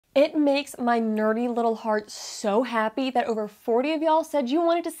It makes my nerdy little heart so happy that over 40 of y'all said you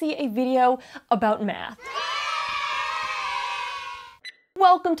wanted to see a video about math.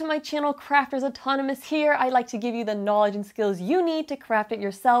 Welcome to my channel, Crafters Autonomous here. I like to give you the knowledge and skills you need to craft it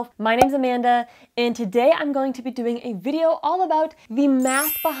yourself. My name's Amanda, and today I'm going to be doing a video all about the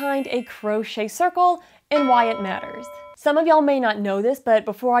math behind a crochet circle and why it matters. Some of y'all may not know this, but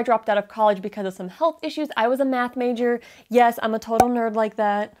before I dropped out of college because of some health issues, I was a math major. Yes, I'm a total nerd like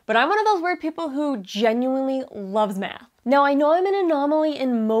that, but I'm one of those weird people who genuinely loves math. Now, I know I'm an anomaly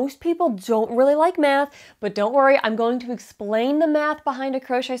and most people don't really like math, but don't worry, I'm going to explain the math behind a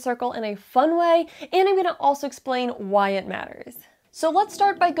crochet circle in a fun way, and I'm going to also explain why it matters. So let's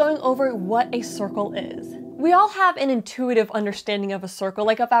start by going over what a circle is. We all have an intuitive understanding of a circle.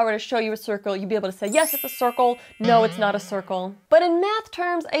 Like if I were to show you a circle, you'd be able to say, yes, it's a circle. No, it's not a circle. But in math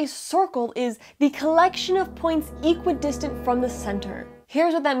terms, a circle is the collection of points equidistant from the center.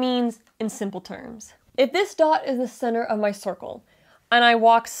 Here's what that means in simple terms. If this dot is the center of my circle, and I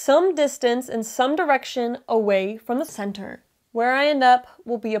walk some distance in some direction away from the center, where I end up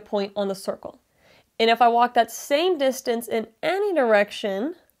will be a point on the circle. And if I walk that same distance in any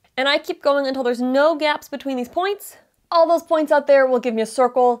direction, and I keep going until there's no gaps between these points, all those points out there will give me a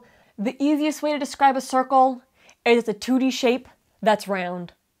circle. The easiest way to describe a circle is it's a 2D shape that's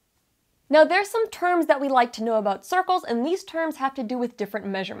round. Now there's some terms that we like to know about circles, and these terms have to do with different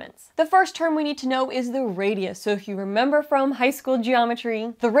measurements. The first term we need to know is the radius. So if you remember from high school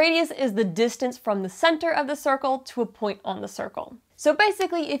geometry, the radius is the distance from the center of the circle to a point on the circle. So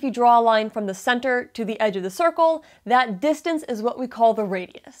basically, if you draw a line from the center to the edge of the circle, that distance is what we call the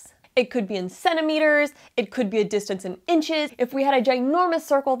radius. It could be in centimeters, it could be a distance in inches. If we had a ginormous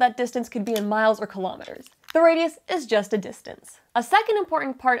circle, that distance could be in miles or kilometers. The radius is just a distance. A second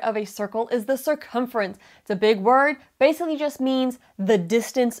important part of a circle is the circumference. It's a big word, basically just means the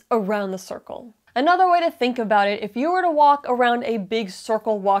distance around the circle. Another way to think about it, if you were to walk around a big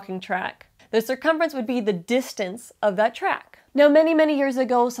circle walking track, the circumference would be the distance of that track. Now, many years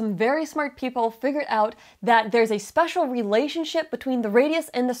ago, some very smart people figured out that there's a special relationship between the radius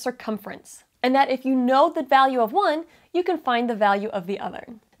and the circumference, and that if you know the value of one, you can find the value of the other.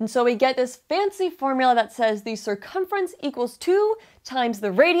 And so we get this fancy formula that says the circumference equals 2 times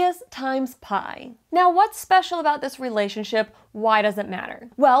the radius times pi. Now, what's special about this relationship? Why does it matter?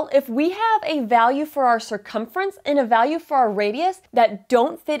 Well, if we have a value for our circumference and a value for our radius that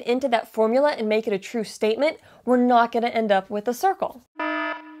don't fit into that formula and make it a true statement, we're not going to end up with a circle.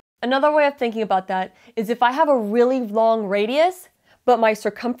 Another way of thinking about that is if I have a really long radius, but my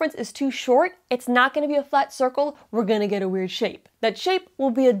circumference is too short, it's not going to be a flat circle, we're going to get a weird shape. That shape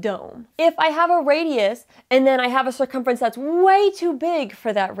will be a dome. If I have a radius and then I have a circumference that's way too big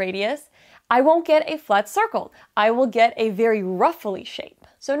for that radius, I won't get a flat circle. I will get a very ruffly shape.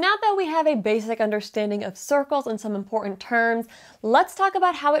 So now that we have a basic understanding of circles and some important terms, let's talk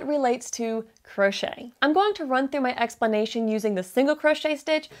about how it relates to crochet. I'm going to run through my explanation using the single crochet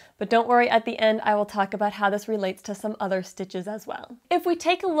stitch, but don't worry, at the end I will talk about how this relates to some other stitches as well. If we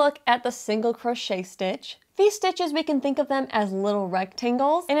take a look at the single crochet stitch, these stitches, we can think of them as little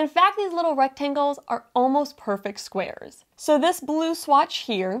rectangles, and in fact these little rectangles are almost perfect squares. So this blue swatch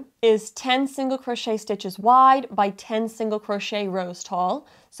here is 10 single crochet stitches wide by 10 single crochet rows tall,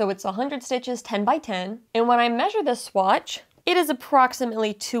 so it's 100 stitches 10 by 10, and when I measure this swatch, it is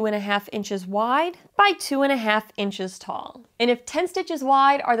approximately 2.5 inches wide by 2.5 inches tall. And if 10 stitches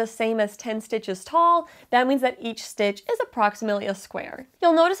wide are the same as 10 stitches tall, that means that each stitch is approximately a square.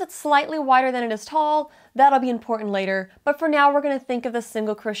 You'll notice it's slightly wider than it is tall. That'll be important later, but for now we're going to think of the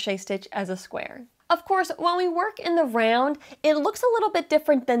single crochet stitch as a square. Of course, when we work in the round, it looks a little bit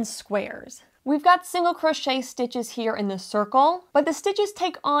different than squares. We've got single crochet stitches here in the circle, but the stitches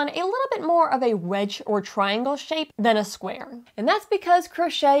take on a little bit more of a wedge or triangle shape than a square. And that's because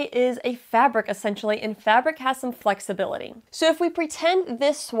crochet is a fabric essentially, and fabric has some flexibility. So if we pretend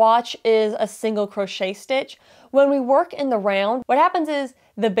this swatch is a single crochet stitch, when we work in the round, what happens is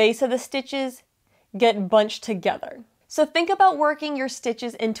the base of the stitches get bunched together. So think about working your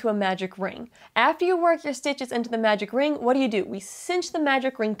stitches into a magic ring. After you work your stitches into the magic ring, what do? We cinch the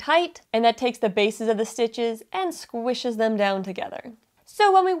magic ring tight, and that takes the bases of the stitches and squishes them down together.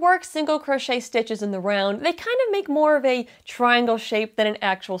 So when we work single crochet stitches in the round, they kind of make more of a triangle shape than an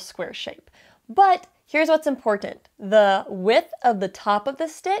actual square shape. But here's what's important. The width of the top of the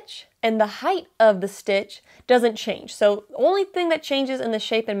stitch and the height of the stitch doesn't change. So the only thing that changes in the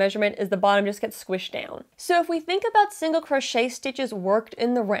shape and measurement is the bottom just gets squished down. So if we think about single crochet stitches worked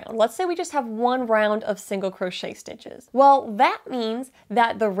in the round, let's say we just have one round of single crochet stitches. Well, that means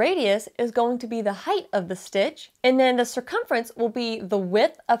that the radius is going to be the height of the stitch, and then the circumference will be the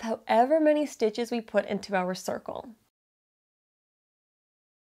width of however many stitches we put into our circle.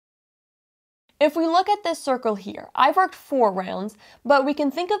 If we look at this circle here, I've worked 4 rounds, but we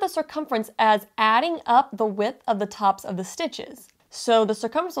can think of the circumference as adding up the width of the tops of the stitches. So the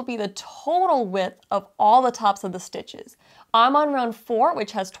circumference will be the total width of all the tops of the stitches. I'm on round 4,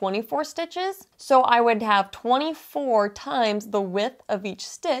 which has 24 stitches, so I would have 24 times the width of each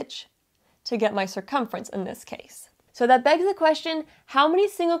stitch to get my circumference in this case. So that begs the question, how many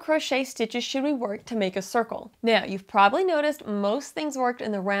single crochet stitches should we work to make a circle? Now, you've probably noticed most things worked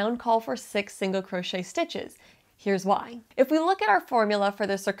in the round call for 6 single crochet stitches. Here's why. If we look at our formula for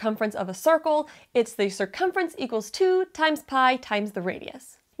the circumference of a circle, it's the circumference equals 2 times pi times the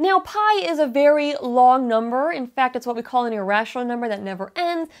radius. Now, pi is a very long number. In fact, it's what we call an irrational number that never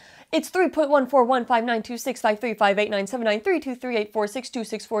ends. It's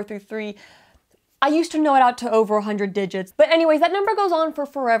 3.1415926535897932384626433. I used to know it out to over 100 digits, but anyways, that number goes on for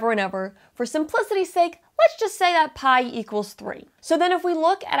forever and ever. For simplicity's sake, let's just say that pi equals 3. So then if we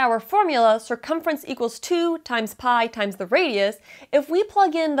look at our formula, circumference equals 2 times pi times the radius, if we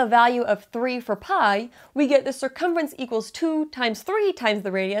plug in the value of 3 for pi, we get the circumference equals 2 times 3 times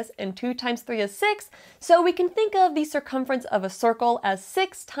the radius, and 2 times 3 is 6, so we can think of the circumference of a circle as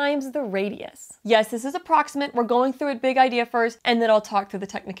 6 times the radius. Yes, this is approximate. We're going through a big idea first, and then I'll talk through the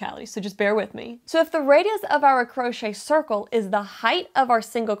technicalities, so just bear with me. So if the radius of our crochet circle is the height of our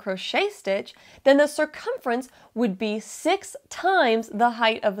single crochet stitch, then the circumference would be 6 times the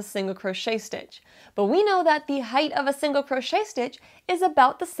height of a single crochet stitch. But we know that the height of a single crochet stitch is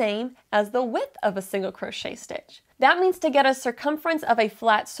about the same as the width of a single crochet stitch. That means to get a circumference of a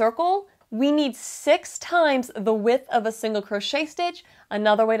flat circle, we need 6 times the width of a single crochet stitch.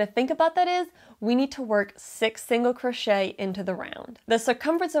 Another way to think about that is we need to work 6 single crochet into the round. The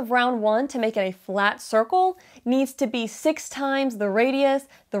circumference of round 1 to make it a flat circle needs to be 6 times the radius.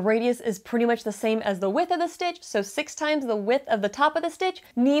 The radius is pretty much the same as the width of the stitch, so 6 times the width of the top of the stitch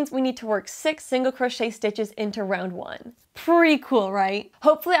means we need to work 6 single crochet stitches into round 1. Pretty cool, right?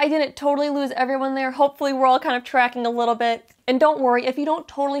 Hopefully I didn't totally lose everyone there. Hopefully we're all kind of tracking a little bit. And don't worry, if you don't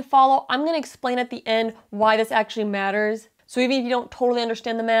totally follow, I'm going to explain at the end why this actually matters. So even if you don't totally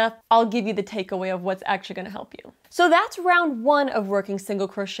understand the math, I'll give you the takeaway of what's actually going to help you. So that's round 1 of working single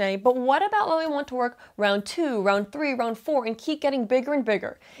crochet, but what about when we want to work round 2, round 3, round 4, and keep getting bigger and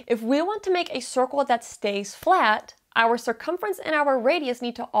bigger? If we want to make a circle that stays flat, our circumference and our radius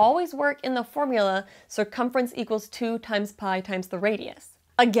need to always work in the formula circumference equals 2 times pi times the radius.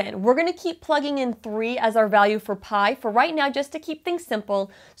 Again, we're going to keep plugging in 3 as our value for pi for right now just to keep things simple,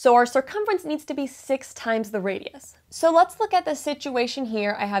 so our circumference needs to be 6 times the radius. So let's look at the situation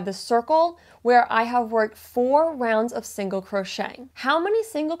here. I have the circle where I have worked 4 rounds of single crochet. How many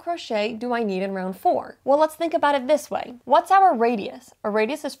single crochet do I need in round 4? Well, let's think about it this way. What's our radius? A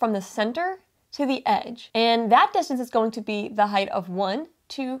radius is from the center to the edge, and that distance is going to be the height of 1,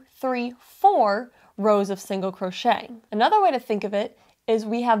 2, 3, 4 rows of single crochet. Another way to think of it is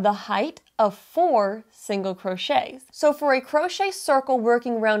we have the height of 4 single crochets. So for a crochet circle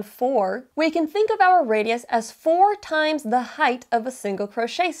working round 4, we can think of our radius as 4 times the height of a single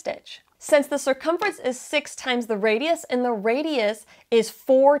crochet stitch. Since the circumference is 6 times the radius and the radius is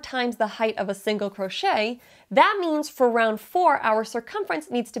 4 times the height of a single crochet, that means for round 4 our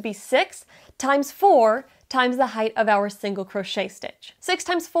circumference needs to be 6 times 4 times the height of our single crochet stitch. 6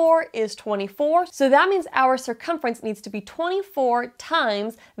 times 4 is 24, so that means our circumference needs to be 24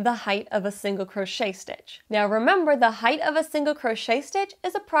 times the height of a single crochet stitch. Now remember, the height of a single crochet stitch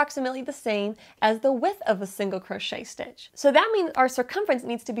is approximately the same as the width of a single crochet stitch. So that means our circumference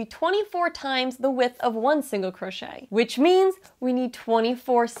needs to be 24 times the width of one single crochet, which means we need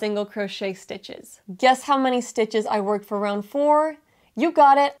 24 single crochet stitches. Guess how many stitches I worked for round 4? You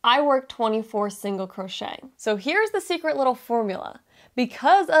got it, I worked 24 single crochet. So here's the secret little formula.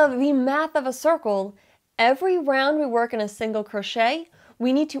 Because of the math of a circle, every round we work in a single crochet,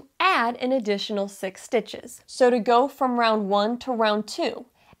 we need to add an additional 6 stitches. So to go from round 1 to round 2,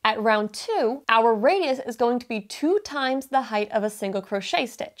 at round 2, our radius is going to be 2 times the height of a single crochet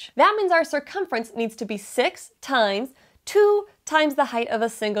stitch. That means our circumference needs to be 6 times 2 times the height of a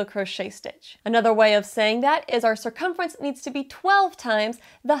single crochet stitch. Another way of saying that is our circumference needs to be 12 times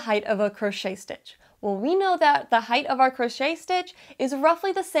the height of a crochet stitch. Well, we know that the height of our crochet stitch is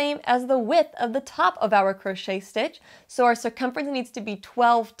roughly the same as the width of the top of our crochet stitch, so our circumference needs to be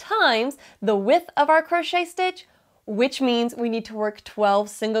 12 times the width of our crochet stitch, which means we need to work 12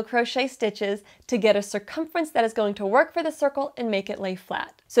 single crochet stitches to get a circumference that is going to work for the circle and make it lay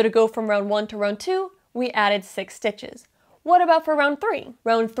flat. So to go from round 1 to round 2, we added 6 stitches. What about for round 3?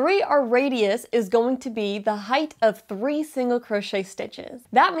 Round 3, our radius is going to be the height of 3 single crochet stitches.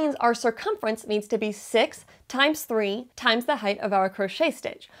 That means our circumference needs to be 6 times 3 times the height of our crochet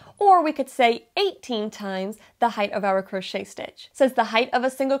stitch. Or we could say 18 times the height of our crochet stitch. Since the height of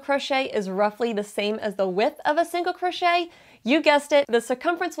a single crochet is roughly the same as the width of a single crochet, you guessed it, the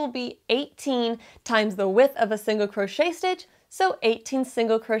circumference will be 18 times the width of a single crochet stitch, so 18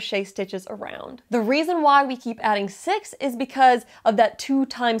 single crochet stitches around. The reason why we keep adding 6 is because of that 2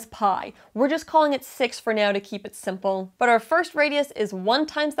 times pi. We're just calling it 6 for now to keep it simple. But our first radius is 1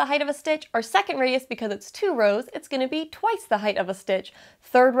 times the height of a stitch. Our second radius, because it's 2 rows, it's going to be twice the height of a stitch.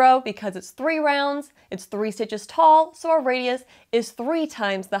 Third row, because it's 3 rounds, it's 3 stitches tall, so our radius is 3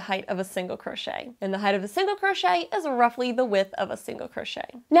 times the height of a single crochet. And the height of a single crochet is roughly the width of a single crochet.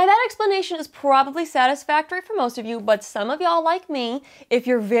 Now that explanation is probably satisfactory for most of you, but some of y'all like me, if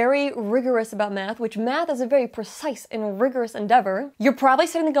you're very rigorous about math, which math is a very precise and rigorous endeavor, you're probably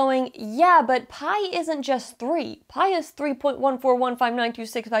sitting there going, yeah, but pi isn't just 3. Pi is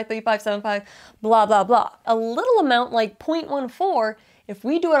 3.1415926535575, blah, blah, blah. A little amount like 0.14, if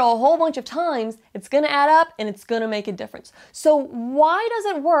we do it a whole bunch of times, it's going to add up and it's going to make a difference. So why does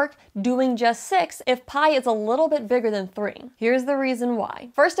it work doing just 6 if pi is a little bit bigger than 3? Here's the reason why.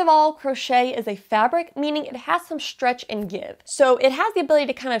 First of all, crochet is a fabric, meaning it has some stretch and give. So it has the ability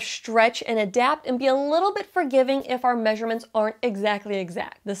to kind of stretch and adapt and be a little bit forgiving if our measurements aren't exactly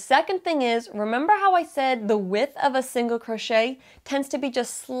exact. The second thing is, remember how I said the width of a single crochet tends to be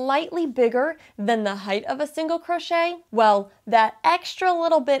just slightly bigger than the height of a single crochet? Well, that extra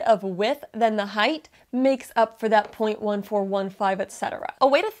little bit of width than the height makes up for that 0.1415, etc. A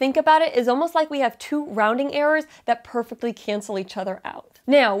way to think about it is almost like we have 2 rounding errors that perfectly cancel each other out.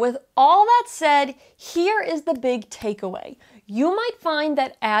 Now, with all that said, here is the big takeaway. You might find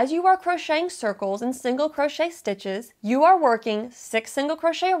that as you are crocheting circles and single crochet stitches, you are working 6 single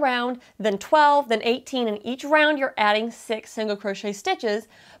crochet around, then 12, then 18, and each round you're adding 6 single crochet stitches,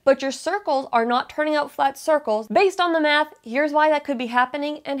 but your circles are not turning out flat circles. Based on the math, here's why that could be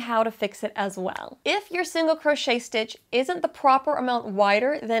happening and how to fix it as well. If your single crochet stitch isn't the proper amount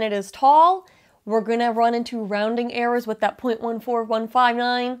wider than it is tall, we're going to run into rounding errors with that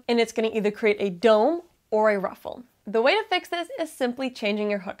 0.14159, and it's going to either create a dome or a ruffle. The way to fix this is simply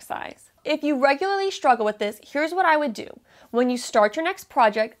changing your hook size. If you regularly struggle with this, here's what I would do. When you start your next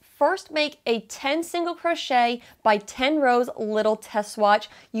project, first make a 10 single crochet by 10 rows little test swatch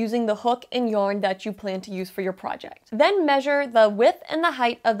using the hook and yarn that you plan to use for your project. Then measure the width and the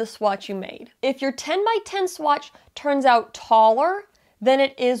height of the swatch you made. If your 10 by 10 swatch turns out taller than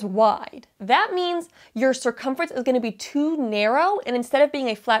it is wide, that means your circumference is going to be too narrow, and instead of being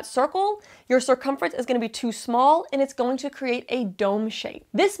a flat circle, your circumference is going to be too small and it's going to create a dome shape.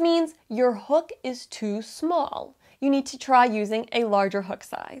 This means your hook is too small. You need to try using a larger hook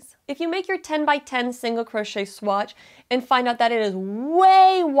size. If you make your 10 by 10 single crochet swatch and find out that it is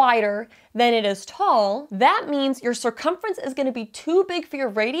way wider than it is tall, that means your circumference is going to be too big for your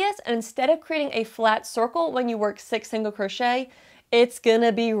radius, and instead of creating a flat circle when you work 6 single crochet, it's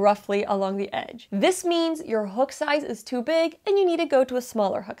gonna be roughly along the edge. This means your hook size is too big and you need to go to a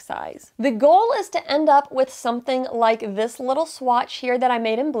smaller hook size. The goal is to end up with something like this little swatch here that I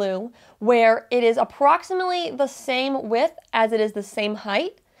made in blue, where it is approximately the same width as it is the same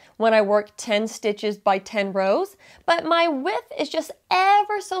height when I work 10 stitches by 10 rows, but my width is just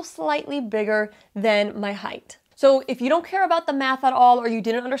ever so slightly bigger than my height. So if you don't care about the math at all, or you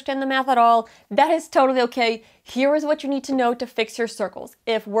didn't understand the math at all, that is totally okay. Here is what you need to know to fix your circles.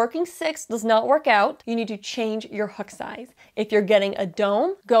 If working 6 does not work out, you need to change your hook size. If you're getting a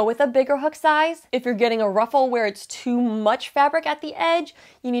dome, go with a bigger hook size. If you're getting a ruffle where it's too much fabric at the edge,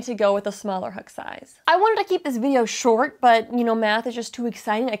 you need to go with a smaller hook size. I wanted to keep this video short, but math is just too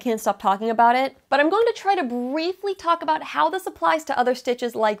exciting. I can't stop talking about it. But I'm going to try to briefly talk about how this applies to other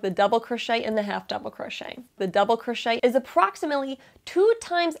stitches like the double crochet and the half double crochet. The double crochet is approximately 2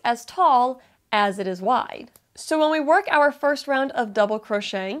 times as tall as it is wide. So when we work our first round of double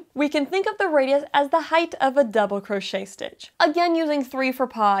crochet, we can think of the radius as the height of a double crochet stitch. Again, using 3 for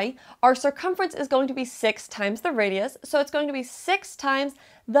pi, our circumference is going to be 6 times the radius, so it's going to be 6 times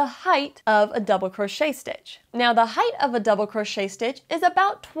the height of a double crochet stitch. Now the height of a double crochet stitch is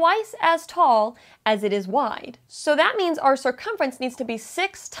about twice as tall as it is wide. So that means our circumference needs to be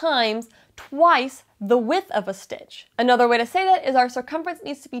 6 times twice the width of a stitch. Another way to say that is our circumference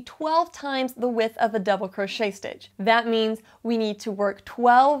needs to be 12 times the width of a double crochet stitch. That means we need to work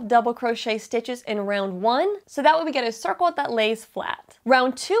 12 double crochet stitches in round 1, so that way we get a circle that lays flat.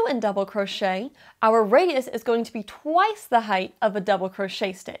 Round 2 in double crochet, our radius is going to be twice the height of a double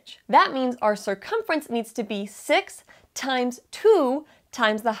crochet stitch. That means our circumference needs to be 6 times 2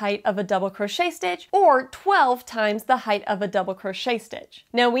 times the height of a double crochet stitch, or 12 times the height of a double crochet stitch.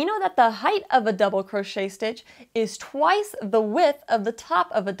 Now we know that the height of a double crochet stitch is twice the width of the top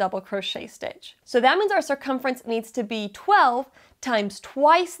of a double crochet stitch. So that means our circumference needs to be 12 times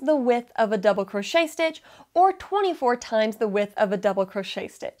twice the width of a double crochet stitch, or 24 times the width of a double crochet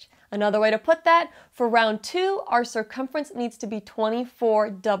stitch. Another way to put that, for round 2, our circumference needs to be 24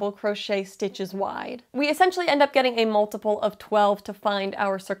 double crochet stitches wide. We essentially end up getting a multiple of 12 to find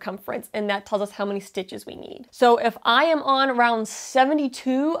our circumference, and that tells us how many stitches we need. So if I am on round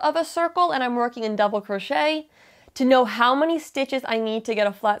 72 of a circle and I'm working in double crochet, to know how many stitches I need to get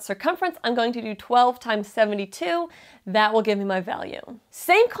a flat circumference, I'm going to do 12 times 72. That will give me my value.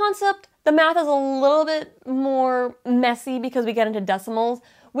 Same concept, the math is a little bit more messy because we get into decimals.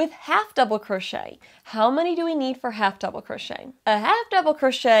 With half double crochet, how many do we need for half double crochet? A half double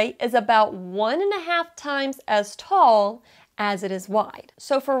crochet is about 1.5 times as tall as it is wide.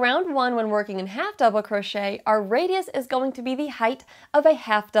 So for round 1, when working in half double crochet, our radius is going to be the height of a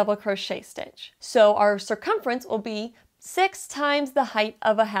half double crochet stitch. So our circumference will be 6 times the height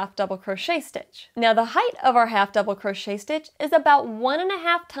of a half double crochet stitch. Now the height of our half double crochet stitch is about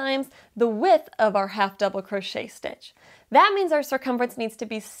 1.5 times the width of our half double crochet stitch. That means our circumference needs to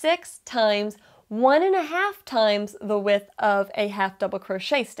be 6 times 1.5 times the width of a half double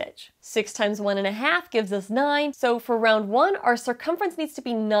crochet stitch. 6 times 1.5 gives us 9. So for round 1, our circumference needs to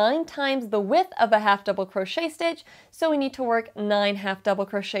be 9 times the width of a half double crochet stitch. So we need to work 9 half double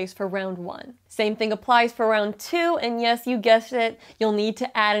crochets for round 1. Same thing applies for round 2. And yes, you guessed it, you'll need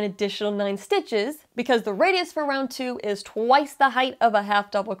to add an additional 9 stitches because the radius for round 2 is twice the height of a half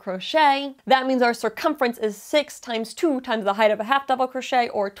double crochet. That means our circumference is 6 times 2 times the height of a half double crochet,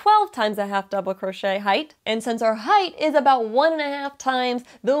 or 12 times a half double crochet height. And since our height is about 1.5 times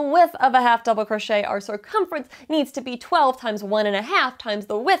the width of a half double crochet, our circumference needs to be 12 times 1.5 times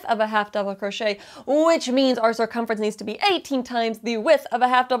the width of a half double crochet, which means our circumference needs to be 18 times the width of a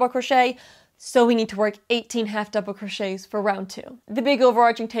half double crochet. So we need to work 18 half double crochets for round 2. The big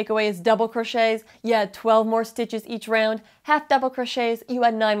overarching takeaway is double crochets, you add 12 more stitches each round. Half double crochets, you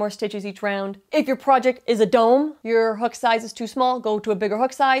add 9 more stitches each round. If your project is a dome, your hook size is too small, go to a bigger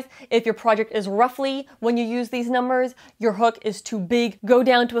hook size. If your project is roughly, when you use these numbers, your hook is too big, go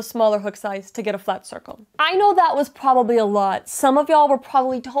down to a smaller hook size to get a flat circle. I know that was probably a lot. Some of y'all were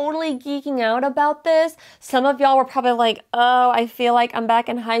probably totally geeking out about this. Some of y'all were probably like, oh, I feel like I'm back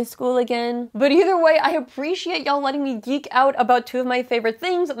in high school again. But either way, I appreciate y'all letting me geek out about 2 of my favorite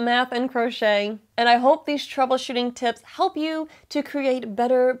things, math and crochet. And I hope these troubleshooting tips help you to create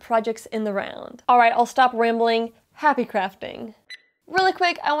better projects in the round. All right, I'll stop rambling. Happy crafting. Really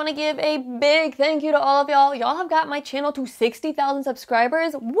quick, I want to give a big thank you to all of y'all. Y'all have got my channel to 60,000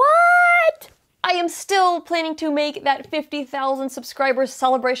 subscribers. What? I am still planning to make that 50,000 subscribers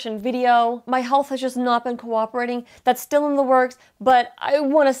celebration video. My health has just not been cooperating. That's still in the works, but I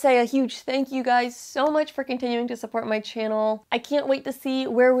want to say a huge thank you guys so much for continuing to support my channel. I can't wait to see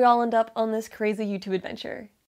where we all end up on this crazy YouTube adventure.